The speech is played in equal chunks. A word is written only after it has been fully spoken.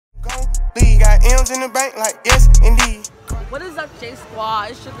Got M's in the bank, like yes, indeed. What is up, J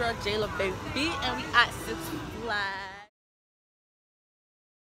Squad? It's your girl IG-jaay.biaby, and we at Six Flags.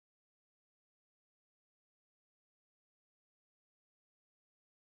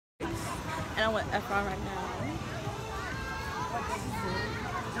 And I'm with Efron right now.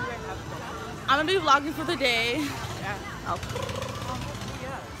 I'm gonna be vlogging for the day. Yeah. Oh.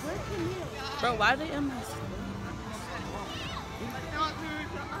 Bro, why are they in my school?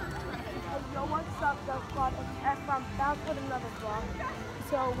 Yo, what's up, the squad? It's Efron back with another vlog.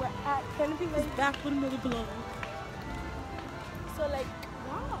 So we're at Canobie. Back with another vlog. So like,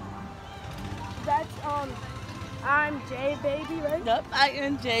 wow. That's I'm J-Baby, right? Yup, I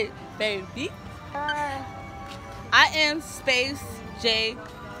am J-Baby. I am space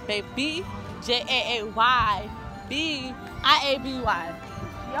J-Baby, J-A-A-Y-B-I-A-B-Y.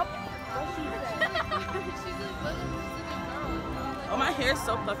 Yep. What she said. Oh, my hair is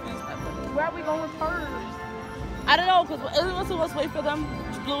so fluffy. Where are we going first? I don't know, because isn't we supposed to wait for them?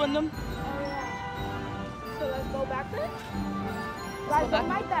 Blue in them? Oh, yeah. So let's go back there? Let's go back. Don't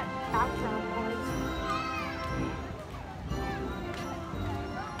like that background noise.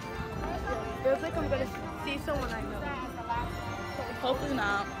 Feels like I'm going to see someone I know. Hopefully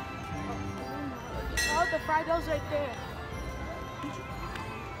not. Oh, the fry dough's right there.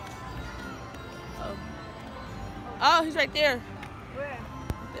 Oh, he's right there. Where?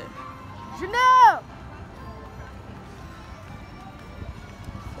 There. Janelle!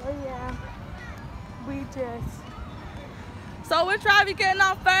 So yeah, we just... So which ride we getting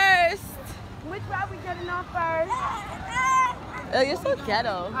on first? Which ride we getting on first? Oh, you're so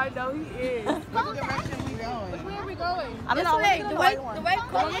ghetto. I know he is. Which direction are we going? Which way are we going? I don't know. Way, the white one. The white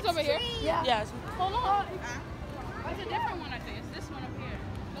one is over here? Yeah. Yes. Hold on. It's a different one, I think. It's this one up here.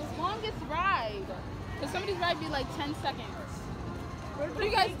 The longest ride. Because some of these rides be like 10 seconds. What are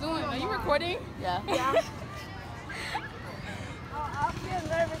you guys doing? Are you recording? Yeah. Yeah. I'm getting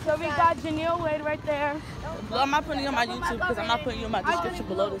nervous. So we got Janelle Wade right there. I'm not putting you on my YouTube because I'm not putting you in my description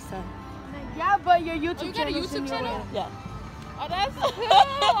below this time. Yeah, but your YouTube Oh, you got a channel. YouTube channel? Yeah. Oh, that's cool.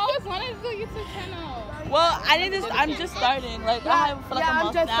 I always wanted to do a YouTube channel. Well, I'm just starting. Like, I have for like a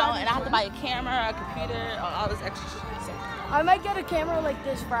month now, and I have to buy a camera, a computer, all this extra shit. So. I might get a camera like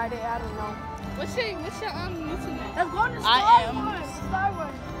this Friday. I don't know. What's your YouTube name? Let's go to I Star am. Wars. Star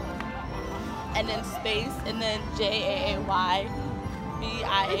Wars. And then space, and then J-A-A-Y-B-I-A-B-Y.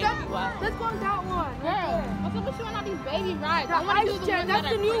 Let's go on that one. Girl, what's up with you on all these baby rides? The I want to do ice the jet. ones That's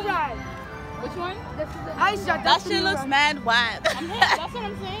that the are new crazy. ride. Which one? This is the ice jet. That shit looks mad whack. That's what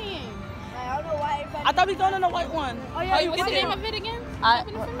I'm saying. I don't know why everybody... I thought we going on the white one. Oh, yeah. Wait, what's the name of it again? Where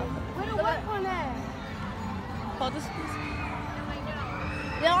the white one at? Hold this, please.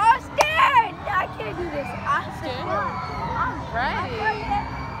 Yo, I'm scared. I can't do this. I'm Scared? I'm Ready.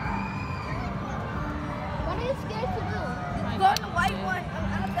 What are you scared to do? Go on the white one.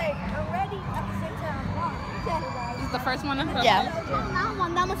 I'm like, I'm ready at the same time. This is the first one? Yeah. That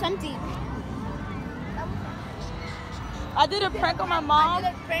one, that one's empty. I did a prank on my mom. I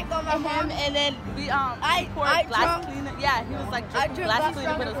did a prank on my and mom. him, and then we poured glass cleaner. Yeah, he was like drinking glass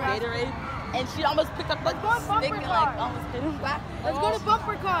cleaner with his Gatorade, and she almost picked up like the stick and like almost hit him. Let's go to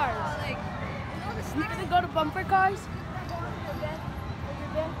bumper cars. We gonna go to bumper cars?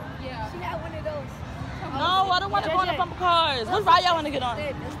 Yeah. She had one of those. No, I don't want to go on the bumper cars. What ride y'all want to get on?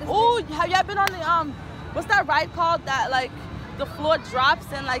 Ooh, have y'all been on the what's that ride called that like the floor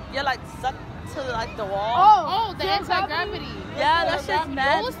drops and like you're like stuck to like the wall? Oh, the anti-gravity. Yeah, that shit's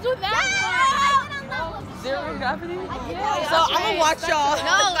mad. Well, let's do that. Zero gravity? So I'm gonna watch y'all.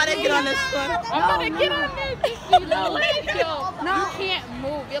 No, I didn't get on this one. I'm gonna get on this. No. You can't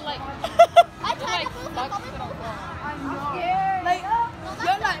move. You're like stuck to the floor. I'm scared. Like,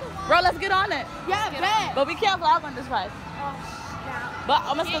 you're like, Bro, let's get on it. yeah, bad. But we can't vlog on this ride. But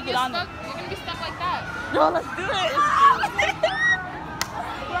I'm gonna still get on it. You're gonna be stuck like that. Yo, let's do it.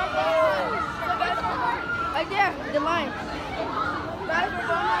 Right there, the line. Guys, we're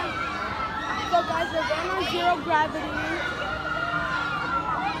going on. So guys, we're going on zero gravity.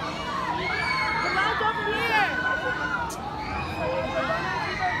 The line's over here.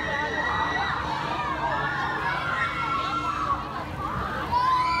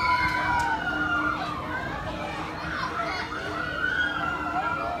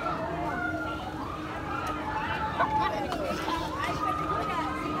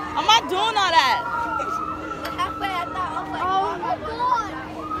 I'm not doing all that. Halfway, I thought, I was like, oh my god.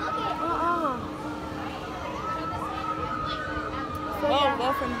 So, Go, yeah. go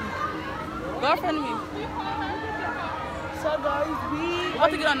in front of me. Go in front of me. So guys, we We're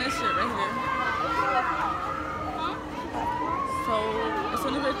about to get on this shit right here. So So as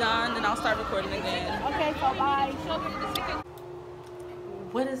soon as we're done, then I'll start recording again. Okay, so bye.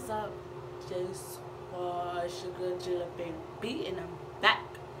 What is up, IG-jaay.biaby, and I'm back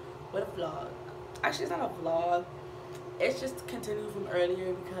with a vlog. Actually, it's not a vlog. It's just continuing from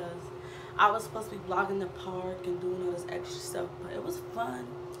earlier because I was supposed to be vlogging the park and doing all this extra stuff, but it was fun,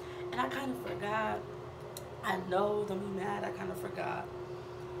 and I kind of forgot. I know, don't be mad, I kind of forgot.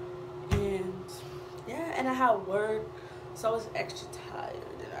 And yeah, and I had work, so I was extra tired,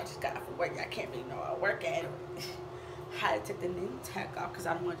 and I just got off of work. I can't really know I work at it. I had to take the name tag off because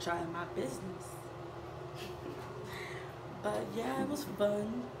I don't want to try in my business. But yeah, it was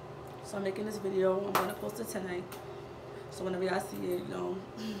fun. So I'm making this video. I'm gonna post it tonight. So whenever y'all see it, you know,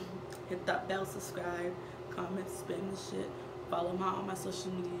 hit that bell, subscribe, comment, spam the shit, follow all my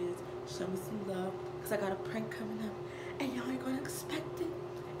social medias, show me some love, cause I got a prank coming up, and y'all ain't gonna expect it.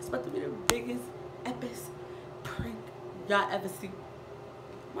 It's about to be the biggest, epic prank y'all ever see.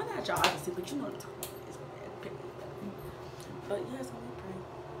 Well, not y'all ever see, but you know what I'm talking about. It's gonna be epic. But yeah, it's gonna be a prank,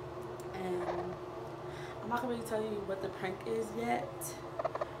 and I'm not gonna really tell you what the prank is yet,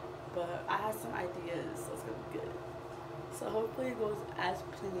 but I have some ideas, so it's gonna be good. So hopefully it goes as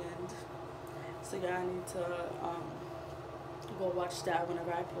planned. So y'all need to go watch that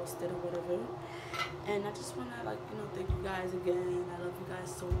whenever I post it or whatever. And I just wanna, like, you know, thank you guys again. I love you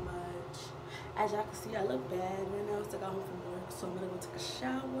guys so much. As y'all can see, I look bad right now because I got home from work, so I'm gonna go take a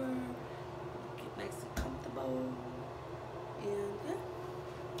shower, get nice and comfortable, and yeah.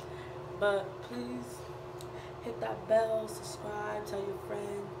 But please hit that bell, subscribe, tell your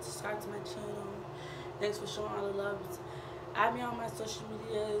friends, subscribe to my channel. Thanks for showing all the love. Add me on my social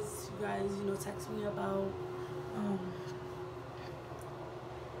medias. You guys, you know, text me about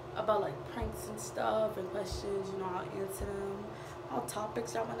like pranks and stuff and questions. You know, I'll answer them. All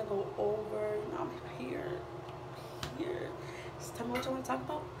topics y'all wanna go over. You know, I'm here. Just tell me what y'all wanna talk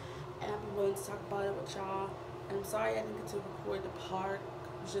about, and I'll be willing to talk about it with y'all. And I'm sorry I didn't get to record the park.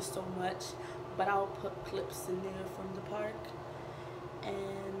 It was just so much, but I'll put clips in there from the park.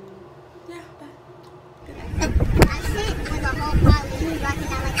 And yeah, bye. Good night. I said with the whole party, he was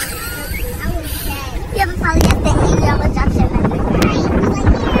rocking out like